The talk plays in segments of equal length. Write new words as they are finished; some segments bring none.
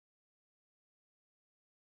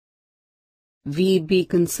Vee Bee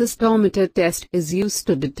Consistometer test is used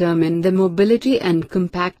to determine the mobility and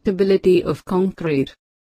compactability of concrete.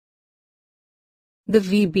 The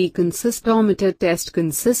Vee Bee Consistometer test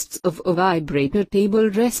consists of a vibrator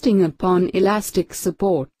table resting upon elastic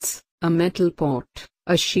supports, a metal pot,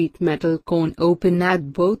 a sheet metal cone open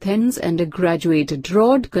at both ends and a graduated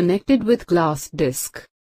rod connected with glass disc.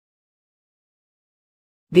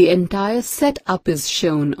 The entire setup is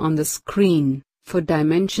shown on the screen. For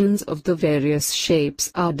dimensions of the various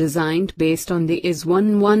shapes are designed based on the IS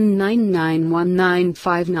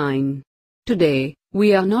 11991959. Today,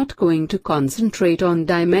 we are not going to concentrate on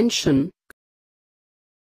dimension.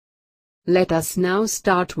 Let us now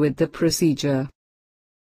start with the procedure.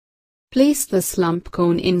 Place the slump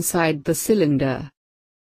cone inside the cylinder.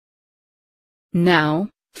 Now,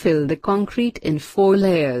 fill the concrete in 4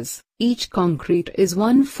 layers. Each concrete is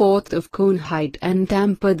 1/4 of cone height and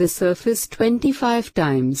tamper the surface 25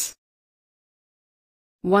 times.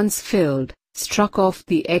 Once filled, struck off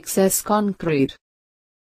the excess concrete.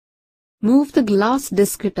 Move the glass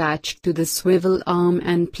disc attached to the swivel arm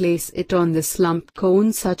and place it on the slump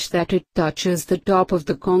cone such that it touches the top of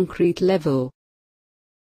the concrete level.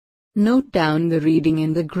 Note down the reading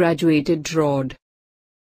in the graduated rod.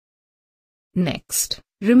 Next,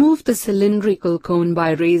 remove the cylindrical cone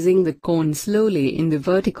by raising the cone slowly in the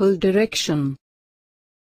vertical direction.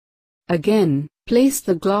 Again, place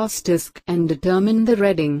the glass disc and determine the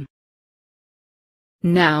reading.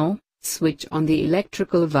 Now, switch on the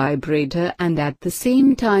electrical vibrator and at the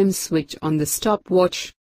same time switch on the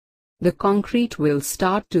stopwatch. The concrete will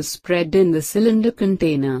start to spread in the cylinder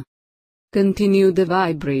container. Continue the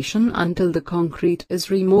vibration until the concrete is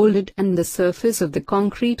remolded and the surface of the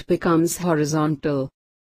concrete becomes horizontal.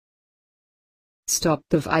 Stop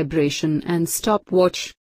the vibration and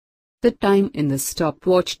stopwatch. The time in the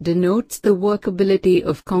stopwatch denotes the workability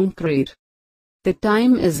of concrete. The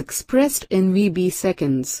time is expressed in Vee Bee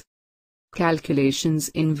seconds. Calculations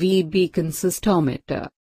in Vee Bee Consistometer.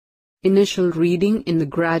 Initial reading in the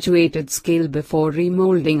graduated scale before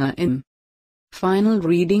remolding A/M. Final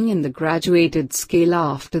reading in the graduated scale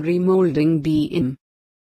after remolding B/M.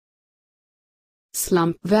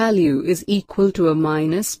 Slump value is equal to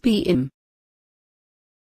 -P/M.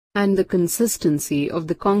 And the consistency of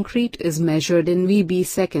the concrete is measured in Vee Bee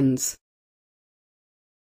seconds.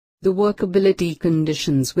 The workability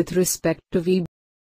conditions with respect to Vee